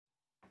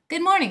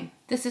Good morning.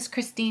 This is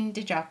Christine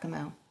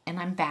DiGiacomo, and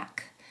I'm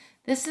back.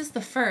 This is the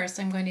first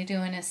I'm going to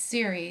do in a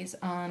series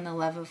on the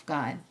love of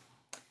God.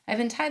 I've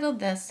entitled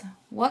this,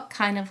 What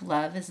Kind of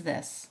Love Is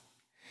This?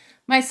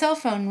 My cell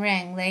phone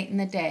rang late in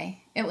the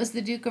day. It was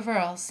the Duke of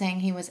Earl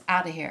saying he was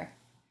out of here.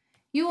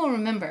 You will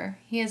remember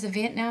he is a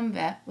Vietnam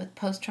vet with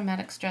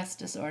post-traumatic stress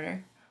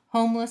disorder,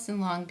 homeless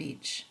in Long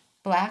Beach,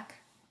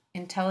 black,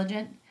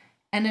 intelligent,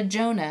 and a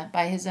Jonah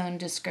by his own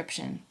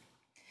description.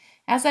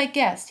 As I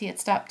guessed, he had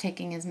stopped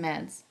taking his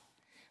meds.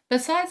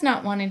 Besides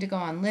not wanting to go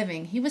on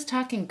living, he was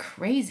talking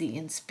crazy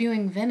and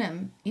spewing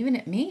venom, even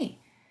at me.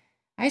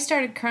 I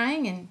started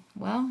crying and,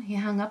 well, he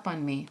hung up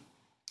on me.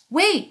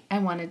 Wait, I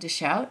wanted to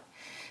shout.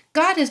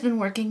 God has been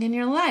working in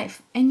your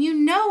life, and you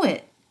know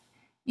it.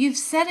 You've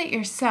said it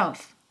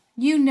yourself.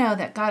 You know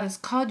that God has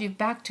called you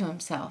back to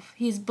himself.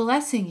 He's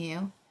blessing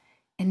you,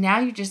 and now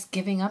you're just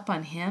giving up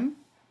on him?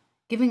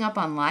 Giving up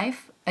on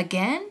life?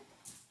 Again?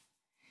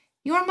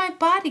 You are my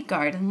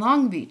bodyguard in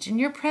Long Beach, and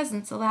your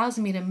presence allows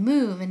me to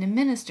move and to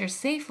minister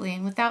safely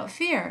and without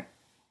fear.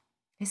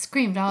 I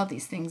screamed all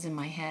these things in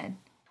my head.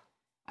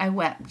 I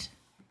wept.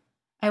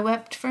 I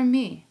wept for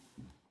me,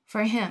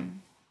 for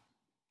him,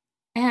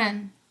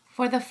 and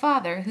for the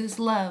Father whose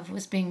love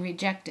was being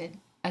rejected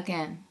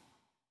again.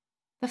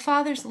 The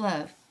Father's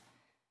love.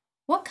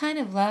 What kind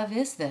of love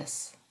is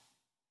this?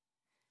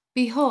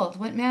 Behold,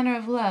 what manner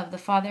of love the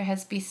Father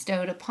has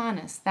bestowed upon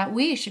us, that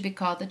we should be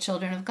called the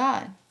children of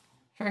God.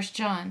 1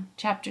 John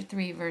chapter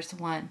 3, verse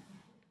 1.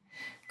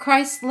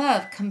 Christ's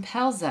love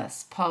compels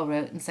us, Paul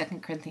wrote in 2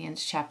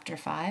 Corinthians chapter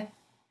 5.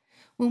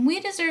 When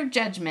we deserved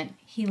judgment,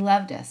 he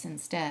loved us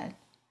instead.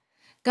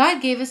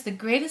 God gave us the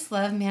greatest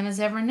love man has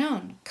ever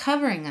known,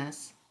 covering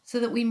us so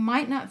that we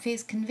might not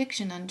face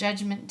conviction on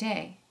Judgment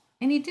Day,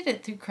 and he did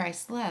it through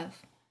Christ's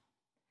love.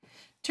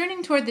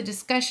 Turning toward the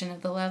discussion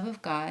of the love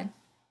of God,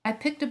 I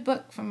picked a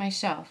book from my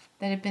shelf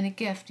that had been a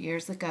gift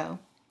years ago,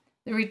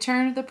 The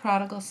Return of the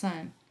Prodigal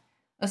Son,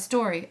 a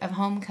story of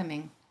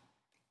homecoming.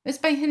 It was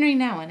by Henry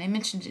Nouwen. I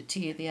mentioned it to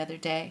you the other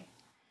day.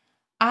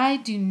 I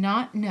do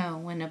not know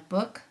when a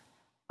book,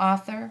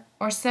 author,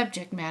 or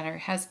subject matter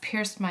has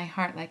pierced my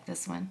heart like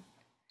this one.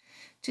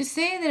 To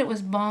say that it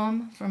was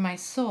balm for my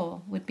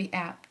soul would be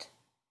apt,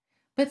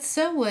 but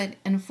so would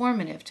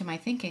informative to my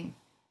thinking.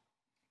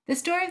 The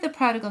story of the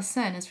prodigal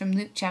son is from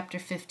Luke chapter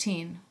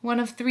 15, one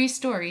of 3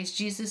 stories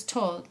Jesus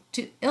told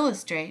to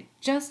illustrate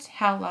just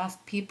how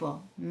lost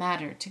people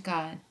matter to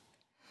God.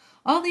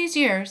 All these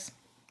years,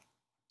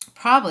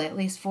 probably at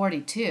least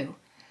 42,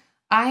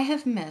 I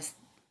have missed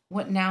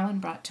what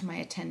Nouwen brought to my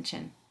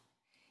attention.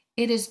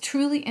 It has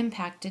truly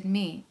impacted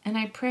me, and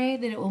I pray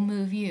that it will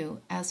move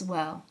you as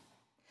well.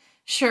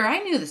 Sure, I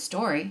knew the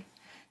story.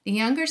 The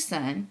younger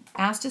son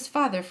asked his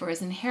father for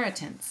his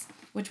inheritance,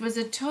 which was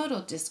a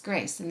total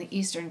disgrace in the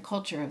Eastern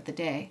culture of the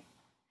day.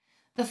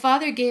 The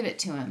father gave it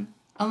to him,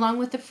 along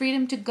with the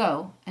freedom to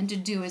go and to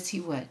do as he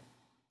would.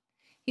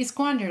 He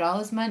squandered all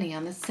his money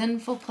on the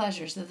sinful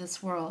pleasures of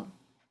this world.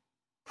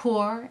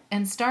 Poor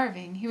and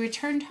starving, he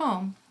returned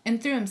home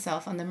and threw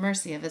himself on the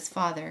mercy of his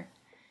father,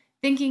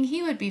 thinking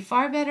he would be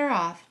far better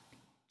off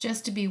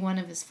just to be one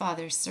of his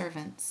father's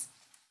servants.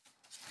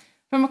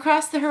 From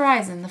across the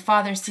horizon, the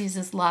father sees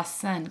his lost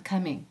son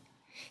coming.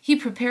 He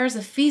prepares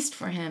a feast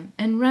for him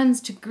and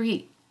runs to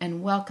greet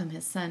and welcome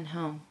his son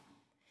home.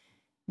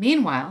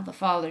 Meanwhile, the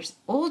father's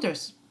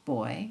oldest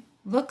boy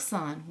looks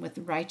on with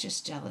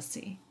righteous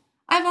jealousy.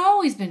 I've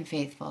always been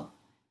faithful,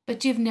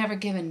 but you've never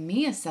given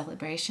me a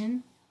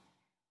celebration.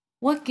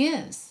 What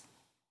gives?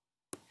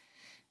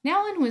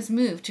 Nouwen was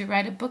moved to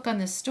write a book on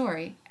this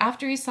story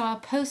after he saw a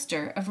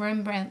poster of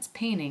Rembrandt's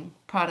painting,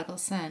 Prodigal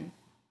Son.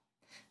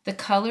 The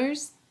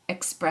colors,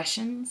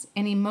 expressions,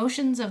 and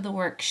emotions of the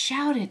work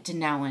shouted to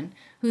Nouwen,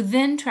 who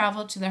then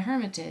traveled to the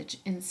Hermitage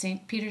in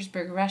St.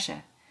 Petersburg,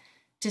 Russia,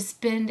 to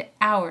spend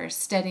hours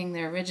studying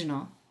the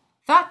original,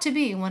 thought to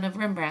be one of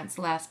Rembrandt's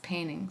last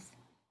paintings.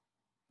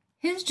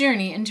 His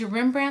journey into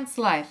Rembrandt's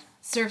life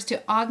serves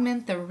to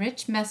augment the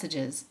rich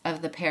messages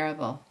of the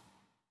parable.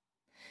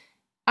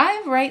 I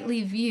have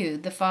rightly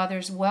viewed the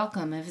Father's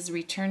welcome of his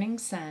returning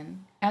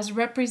Son as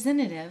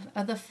representative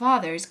of the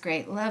Father's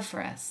great love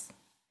for us.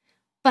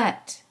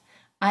 But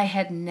I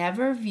had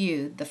never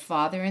viewed the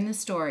Father in the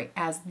story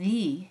as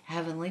the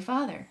Heavenly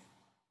Father.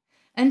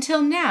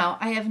 Until now,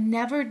 I have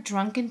never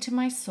drunk into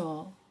my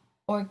soul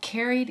or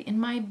carried in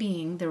my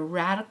being the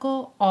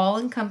radical,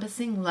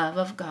 all-encompassing love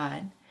of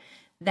God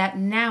that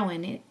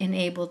Nouwen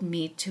enabled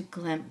me to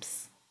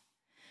glimpse.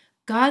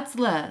 God's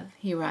love,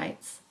 he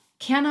writes,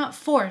 cannot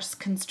force,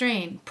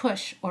 constrain,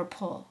 push, or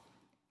pull.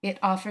 It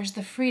offers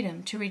the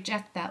freedom to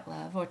reject that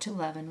love or to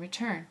love in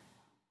return,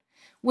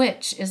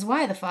 which is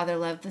why the Father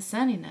loved the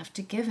Son enough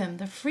to give him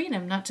the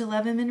freedom not to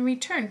love him in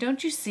return,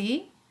 don't you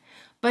see?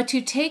 But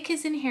to take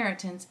his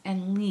inheritance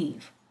and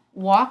leave,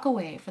 walk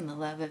away from the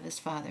love of his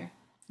Father.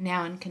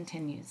 Nouwen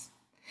continues.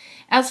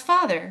 As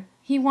Father,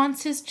 he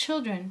wants his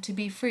children to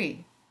be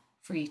free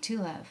to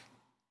love.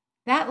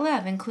 That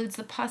love includes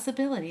the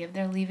possibility of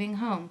their leaving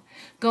home,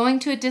 going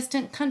to a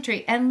distant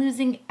country, and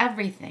losing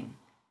everything.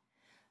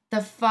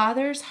 The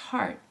Father's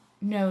heart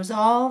knows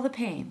all the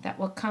pain that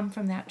will come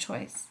from that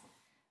choice,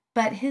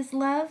 but his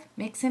love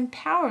makes him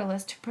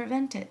powerless to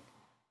prevent it.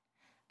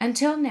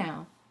 Until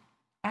now,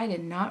 I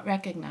did not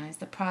recognize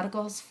the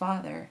prodigal's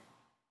father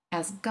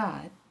as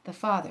God, the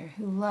Father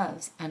who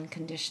loves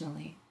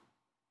unconditionally.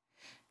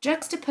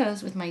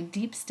 Juxtaposed with my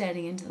deep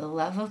study into the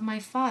love of my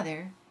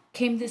father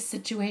came this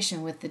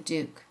situation with the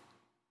Duke.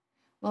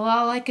 Well,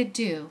 all I could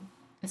do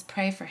was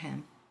pray for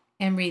him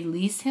and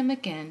release him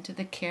again to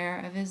the care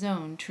of his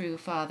own true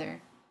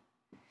father.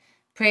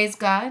 Praise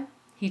God,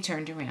 he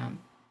turned around.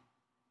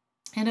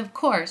 And of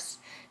course,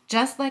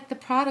 just like the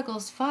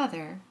prodigal's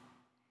father,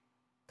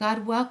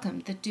 God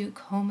welcomed the Duke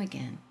home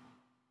again.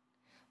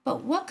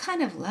 But what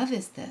kind of love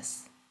is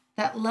this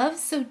that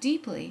loves so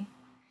deeply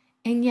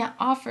and yet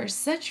offers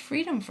such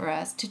freedom for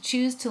us to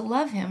choose to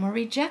love him or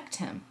reject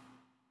him?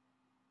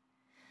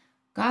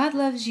 God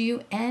loves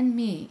you and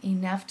me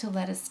enough to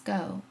let us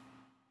go,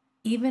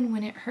 even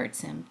when it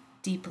hurts him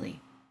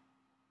deeply.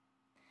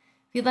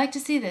 If you'd like to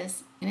see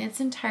this in its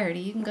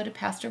entirety, you can go to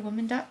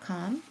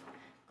pastorwoman.com,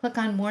 click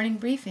on Morning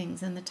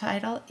Briefings, and the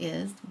title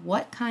is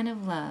What Kind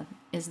of Love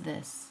is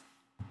This?